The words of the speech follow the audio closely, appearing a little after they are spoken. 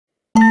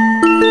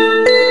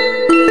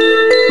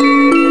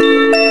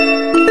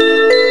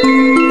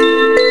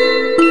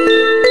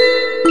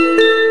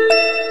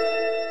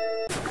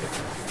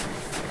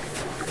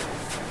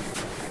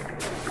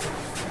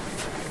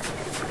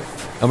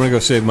I'm gonna go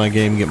save my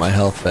game and get my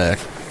health back.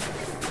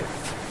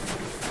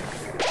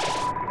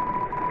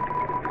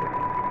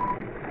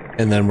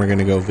 And then we're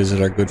gonna go visit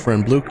our good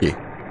friend Blooky.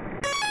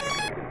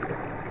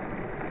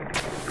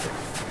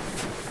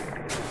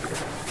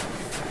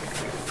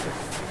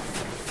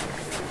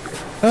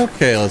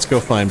 Okay, let's go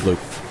find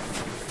Blooky.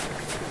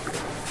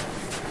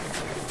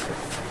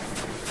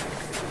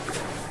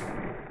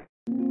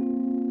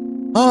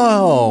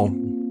 Oh!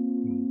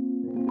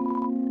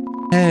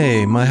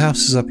 Hey, my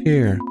house is up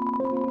here.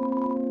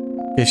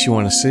 In case you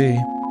want to see.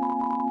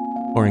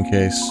 Or in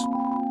case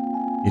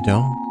you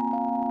don't.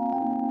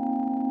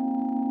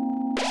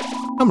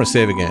 I'm gonna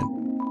save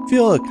again.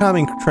 Feel a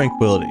calming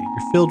tranquility.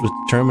 You're filled with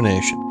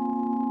determination.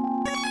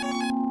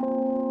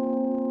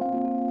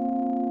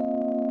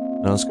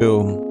 Now let's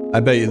go. I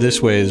bet you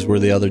this way is where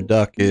the other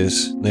duck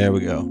is. There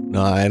we go.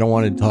 No, I don't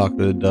want to talk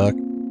to the duck.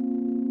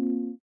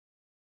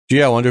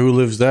 Gee, I wonder who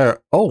lives there.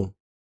 Oh.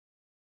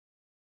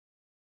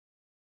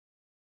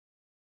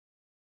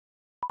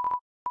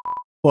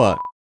 What?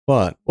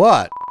 What?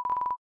 What?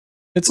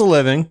 It's a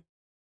living.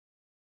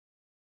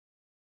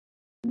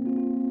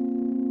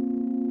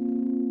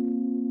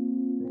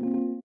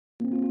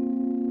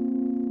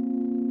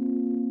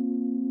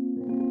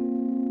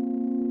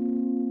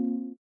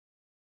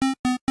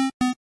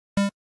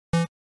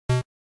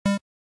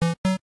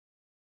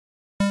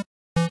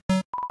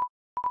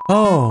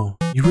 Oh,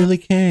 you really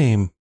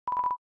came.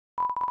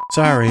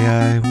 Sorry,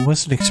 I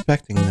wasn't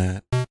expecting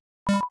that.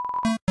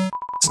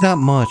 It's not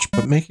much,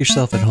 but make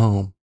yourself at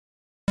home.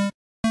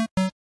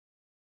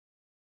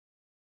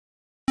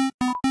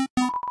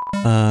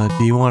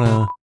 Do you want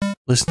to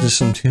listen to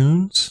some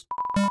tunes?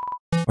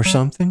 Or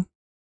something?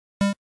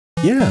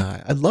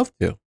 Yeah, I'd love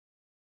to.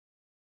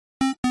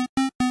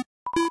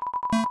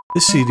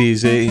 This CD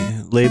is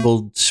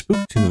labeled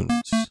Spook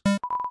Tunes.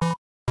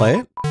 Play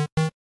it?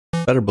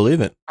 Better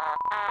believe it.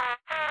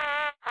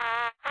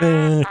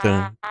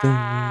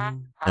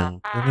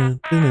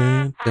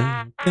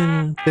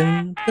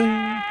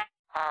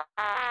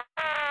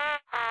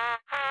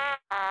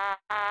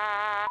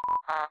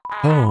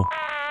 Oh,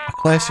 a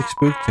classic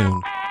spook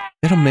tune.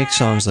 They don't make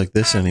songs like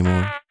this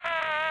anymore.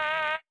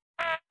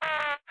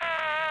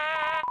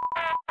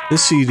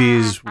 This CD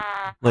is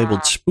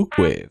labeled Spook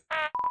Wave.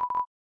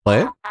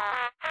 Play it?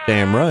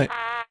 Damn right.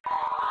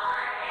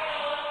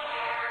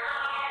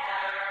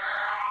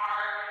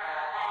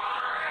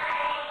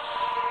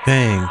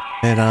 Dang,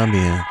 that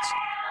ambience.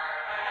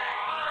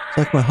 It's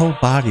like my whole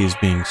body is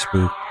being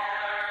spooked.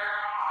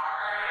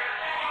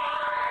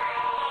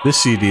 This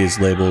CD is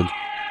labeled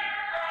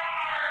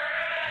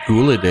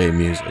Gula Day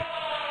music.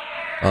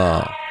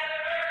 Oh,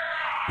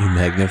 you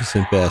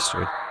magnificent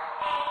bastard.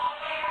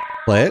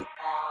 Play it?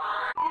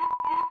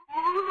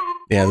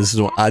 Yeah, this is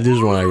one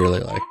I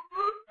really like.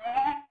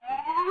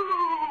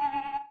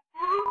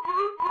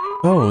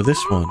 Oh,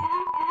 this one.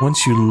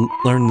 Once you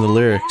learn the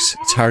lyrics,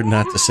 it's hard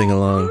not to sing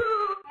along.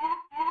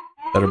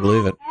 Better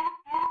believe it.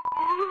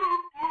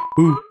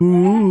 Ooh,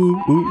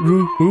 ooh, ooh,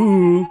 ooh,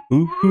 ooh,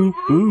 ooh, ooh,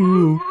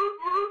 ooh.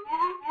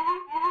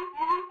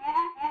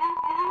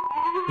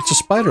 It's a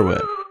spider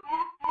web.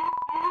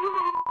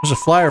 There's a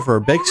flyer for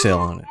a bake sale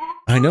on it.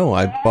 I know,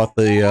 I bought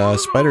the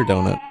spider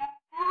donut.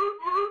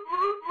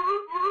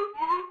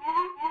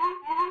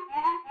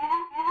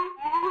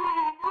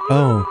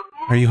 Oh,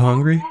 are you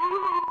hungry?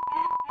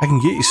 I can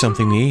get you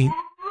something to eat.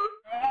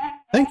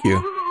 Thank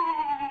you.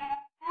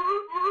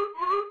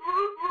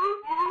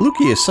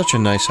 Blooky is such a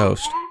nice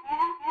host.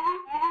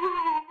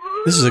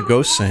 This is a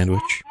ghost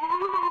sandwich.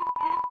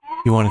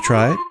 You want to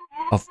try it?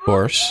 Of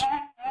course.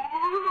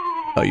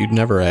 Thought you'd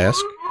never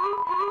ask.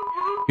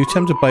 You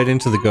attempt to bite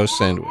into the ghost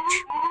sandwich.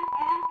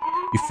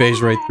 You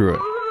phase right through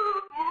it.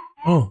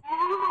 Oh.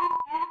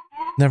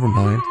 Never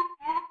mind.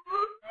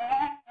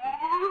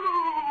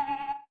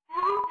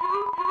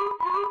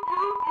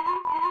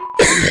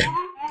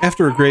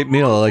 After a great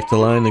meal, I like to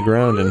lie on the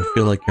ground and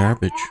feel like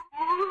garbage.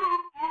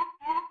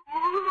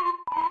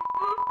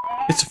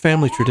 It's a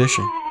family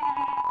tradition.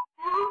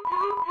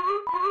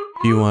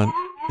 Do you want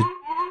to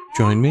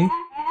join me?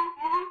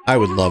 I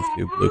would love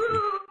to, Blooky.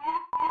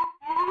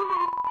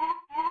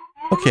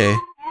 Okay,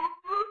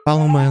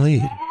 follow my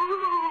lead.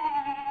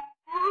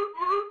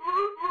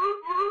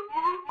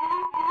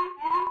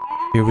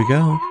 Here we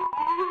go.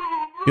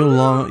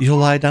 You'll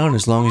lie down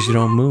as long as you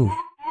don't move.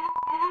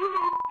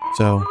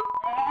 So,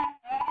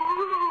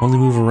 only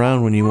move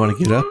around when you want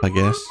to get up, I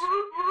guess.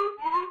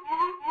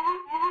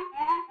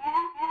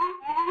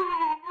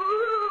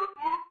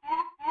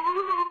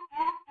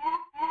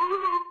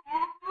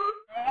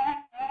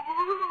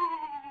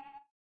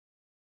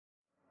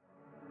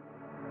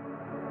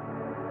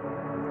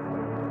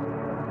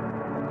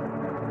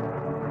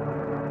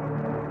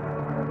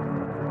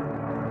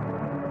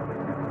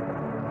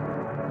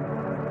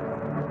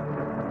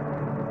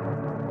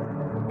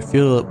 I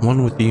feel at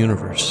one with the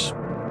universe,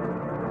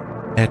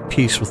 at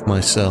peace with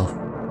myself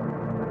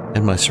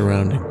and my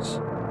surroundings.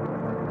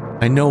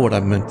 I know what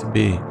I'm meant to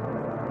be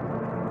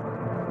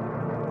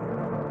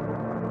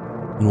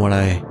and what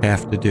I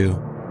have to do.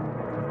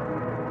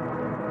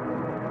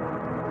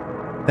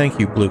 Thank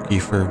you, Blooky,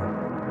 for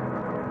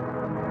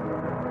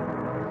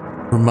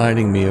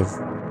reminding me of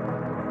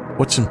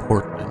what's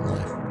important in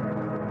life.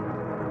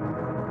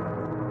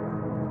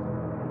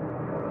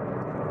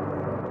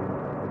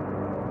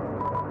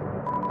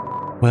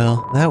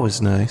 Well, that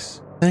was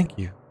nice. Thank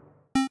you.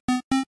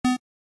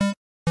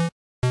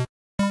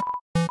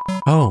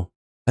 Oh,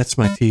 that's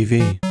my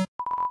TV.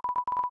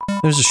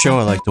 There's a show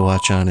I like to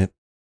watch on it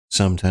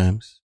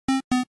sometimes.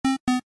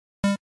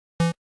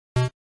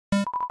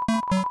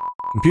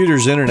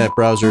 Computer's internet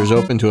browser is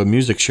open to a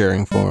music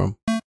sharing forum.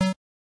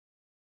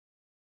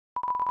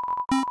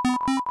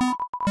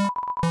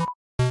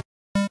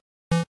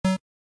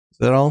 Is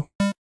that all?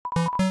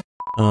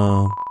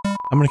 I'm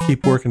gonna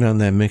keep working on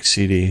that mix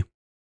CD.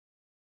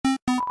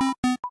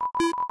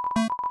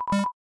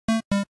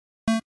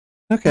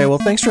 Okay, well,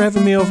 thanks for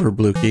having me over,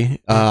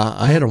 Blooky.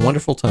 I had a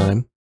wonderful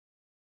time.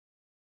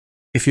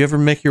 If you ever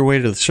make your way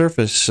to the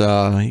surface, you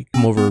can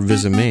come over and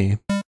visit me.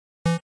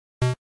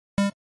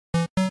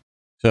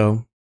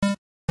 So,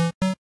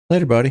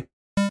 later, buddy.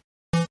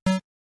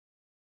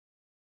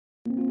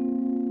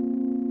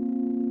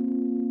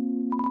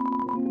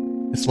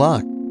 It's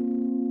locked.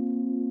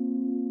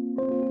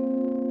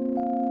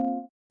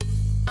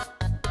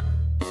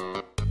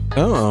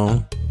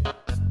 Uh-oh.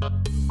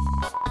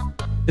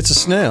 It's a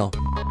snail.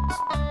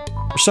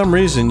 For some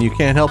reason, you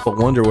can't help but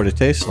wonder what it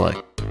tastes like.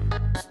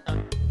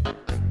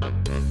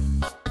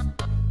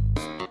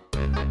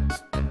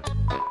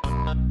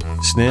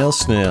 Snail,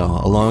 snail,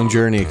 a long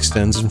journey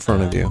extends in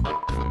front of you.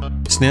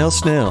 Snail,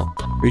 snail,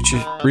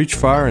 reach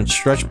far and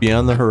stretch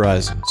beyond the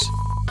horizons.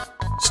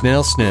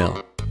 Snail,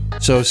 snail,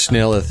 so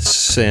snaileth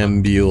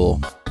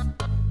Sambule.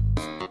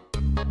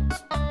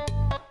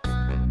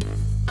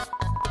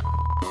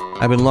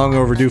 I've been long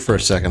overdue for a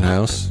second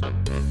house.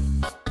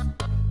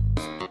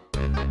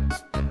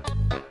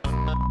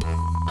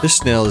 This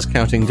snail is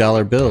counting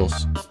dollar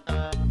bills.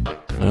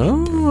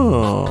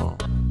 Oh.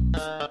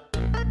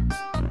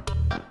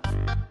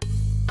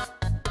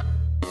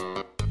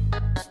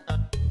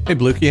 Hey,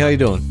 Blooky, how you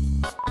doing?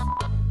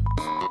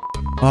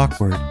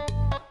 Awkward.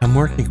 I'm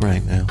working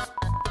right now.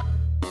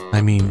 I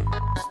mean,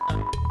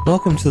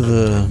 welcome to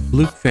the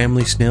Blook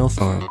family snail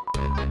farm.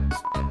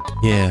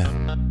 Yeah,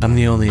 I'm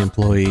the only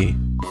employee.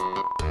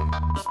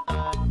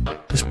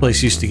 This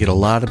place used to get a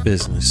lot of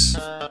business.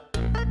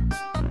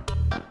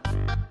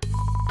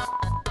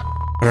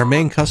 But our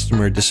main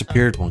customer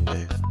disappeared one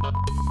day.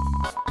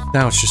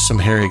 Now it's just some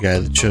hairy guy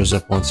that shows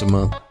up once a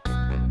month.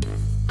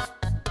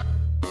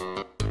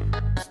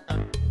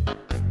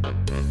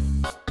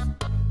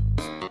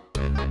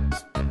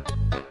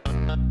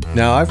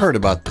 Now, I've heard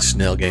about this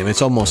snail game.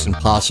 It's almost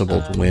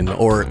impossible to win,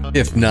 or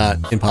if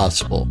not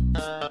impossible.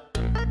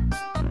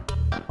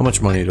 How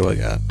much money do I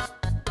got?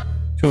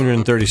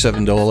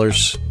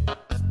 $237.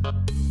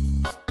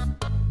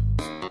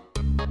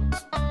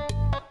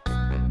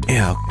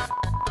 Yeah, okay.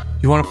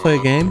 You want to play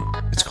a game?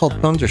 It's called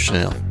Thunder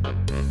Snail.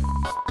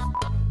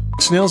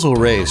 Snails will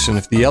race, and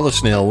if the yellow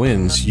snail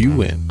wins, you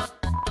win.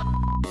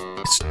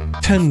 It's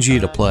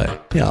 10G to play.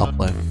 Yeah, I'll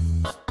play.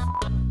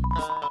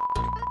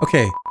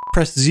 Okay,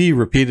 press Z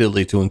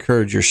repeatedly to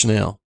encourage your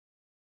snail.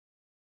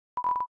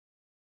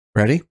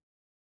 Ready?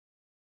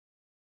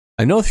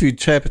 I know if you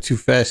tap it too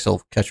fast,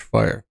 it'll catch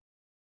fire.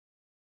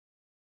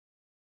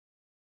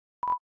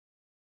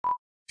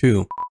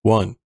 2,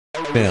 1,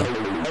 fail.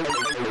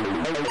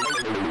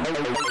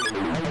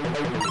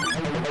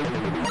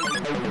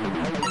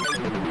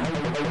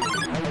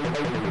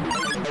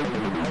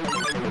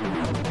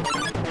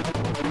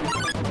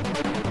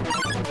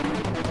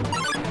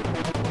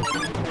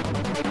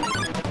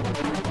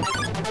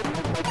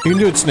 You can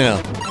do it, snail.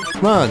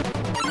 Come on.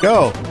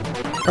 Go.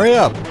 Hurry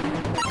up.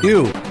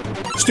 You.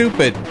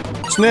 Stupid.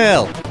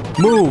 Snail.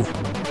 Move.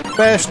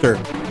 Faster.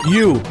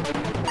 You.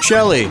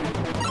 Shelly.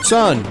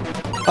 Son.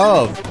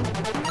 Of.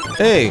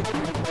 A.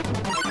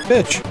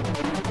 Bitch.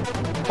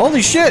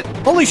 Holy shit.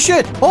 Holy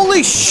shit.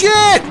 Holy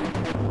shit!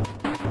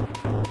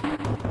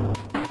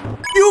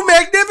 You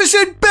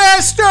magnificent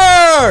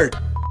bastard!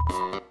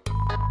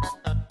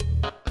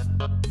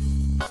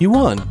 You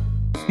won.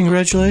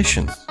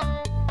 Congratulations.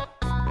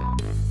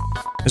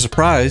 As a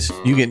prize,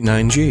 you get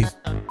 9G.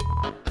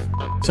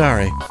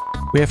 Sorry,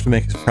 we have to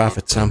make a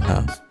profit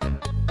somehow.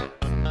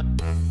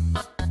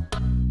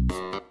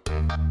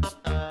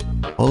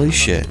 Holy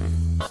shit.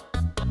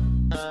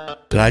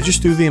 Did I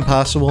just do the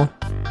impossible?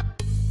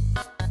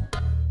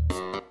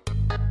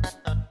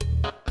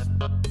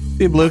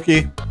 See you,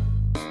 Blooky.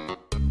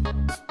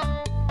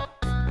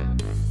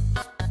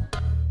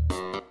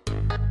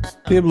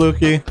 See you,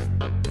 Blooky.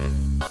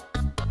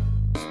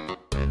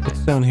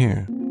 What's down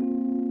here?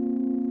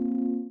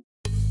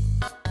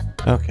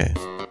 Okay.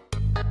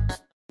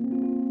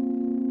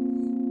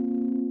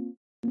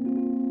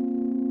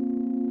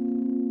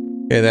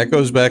 Okay, that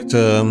goes back to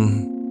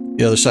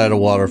the other side of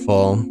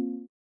Waterfall.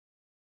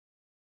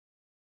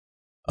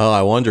 Oh,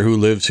 I wonder who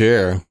lives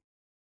here.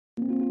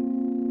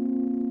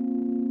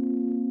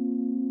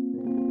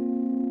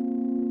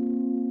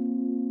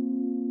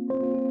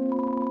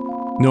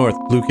 North,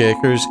 Blue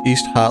Acres,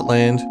 East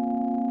Hotland,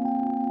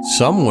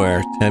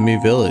 Somewhere,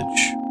 Temmie Village.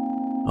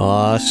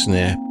 Aw,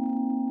 snap.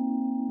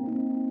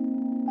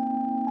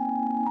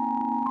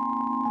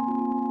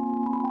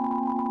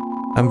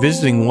 I'm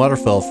visiting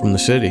Waterfell from the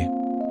city.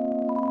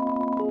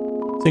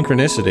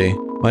 Synchronicity.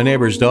 My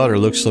neighbor's daughter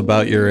looks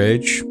about your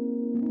age.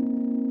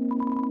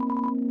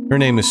 Her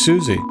name is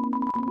Susie.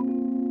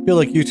 Feel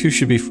like you two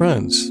should be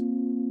friends.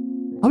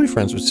 I'll be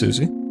friends with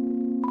Susie.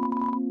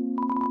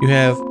 You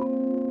have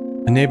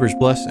a neighbor's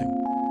blessing.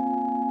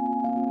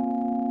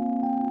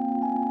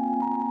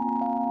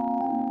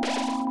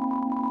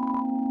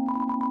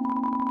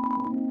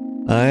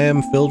 I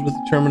am filled with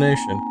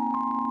determination.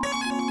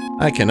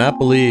 I cannot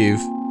believe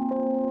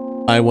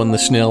I won the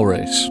snail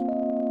race.